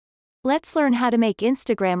Let's learn how to make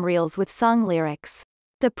Instagram Reels with song lyrics.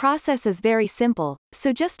 The process is very simple,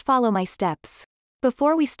 so just follow my steps.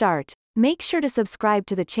 Before we start, make sure to subscribe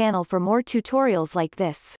to the channel for more tutorials like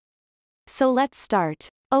this. So let's start.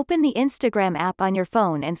 Open the Instagram app on your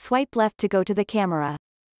phone and swipe left to go to the camera.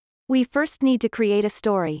 We first need to create a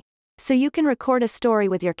story. So you can record a story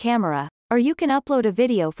with your camera, or you can upload a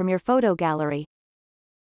video from your photo gallery.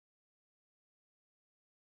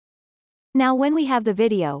 Now when we have the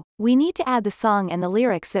video, we need to add the song and the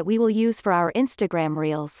lyrics that we will use for our Instagram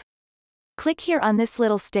Reels. Click here on this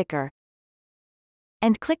little sticker.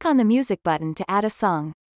 And click on the music button to add a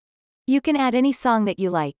song. You can add any song that you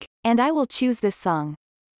like, and I will choose this song.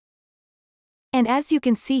 And as you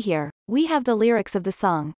can see here, we have the lyrics of the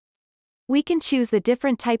song. We can choose the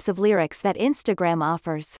different types of lyrics that Instagram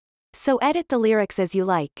offers. So edit the lyrics as you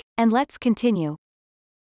like, and let's continue.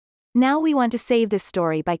 Now we want to save this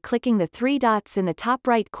story by clicking the three dots in the top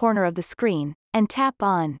right corner of the screen, and tap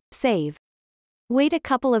on Save. Wait a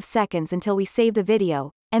couple of seconds until we save the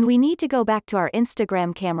video, and we need to go back to our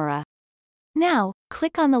Instagram camera. Now,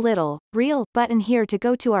 click on the little Reel button here to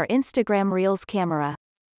go to our Instagram Reels camera.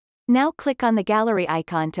 Now click on the gallery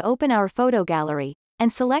icon to open our photo gallery,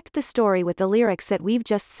 and select the story with the lyrics that we've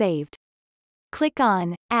just saved. Click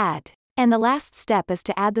on Add, and the last step is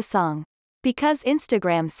to add the song. Because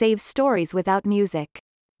Instagram saves stories without music.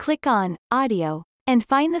 Click on Audio, and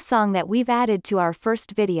find the song that we've added to our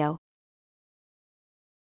first video.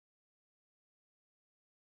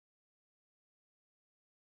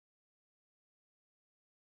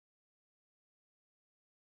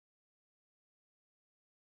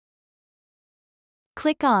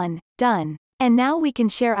 Click on Done, and now we can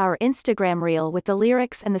share our Instagram Reel with the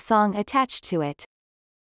lyrics and the song attached to it.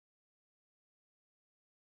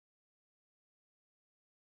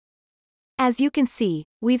 As you can see,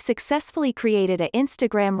 we've successfully created an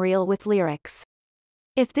Instagram Reel with lyrics.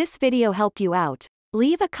 If this video helped you out,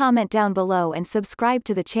 leave a comment down below and subscribe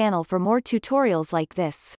to the channel for more tutorials like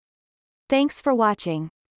this. Thanks for watching.